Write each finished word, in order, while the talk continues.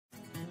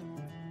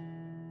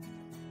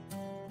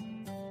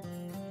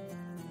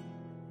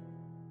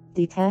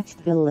Detached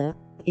villa,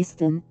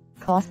 Istan,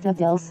 Costa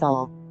del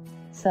Sol.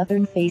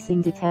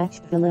 Southern-facing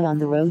detached villa on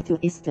the road to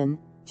Istan,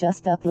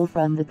 just uphill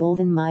from the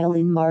Golden Mile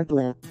in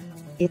Marbella.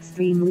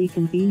 Extremely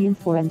convenient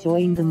for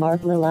enjoying the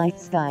Marbella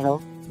lifestyle,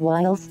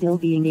 while still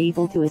being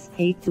able to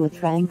escape to a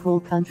tranquil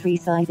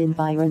countryside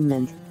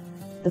environment.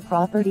 The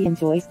property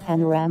enjoys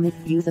panoramic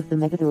views of the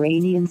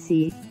Mediterranean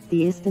Sea,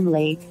 the Istan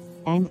Lake,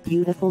 and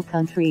beautiful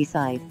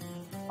countryside.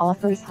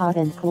 Offers hot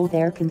and cold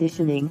air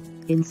conditioning,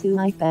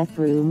 in-suite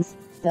bathrooms,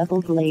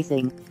 double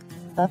glazing.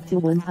 Up to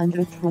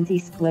 120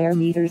 square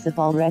meters of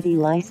already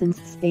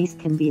licensed space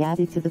can be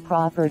added to the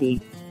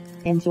property.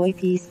 Enjoy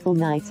peaceful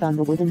nights on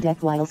the wooden deck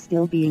while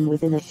still being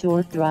within a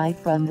short drive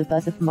from the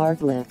buzz of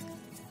Marbella.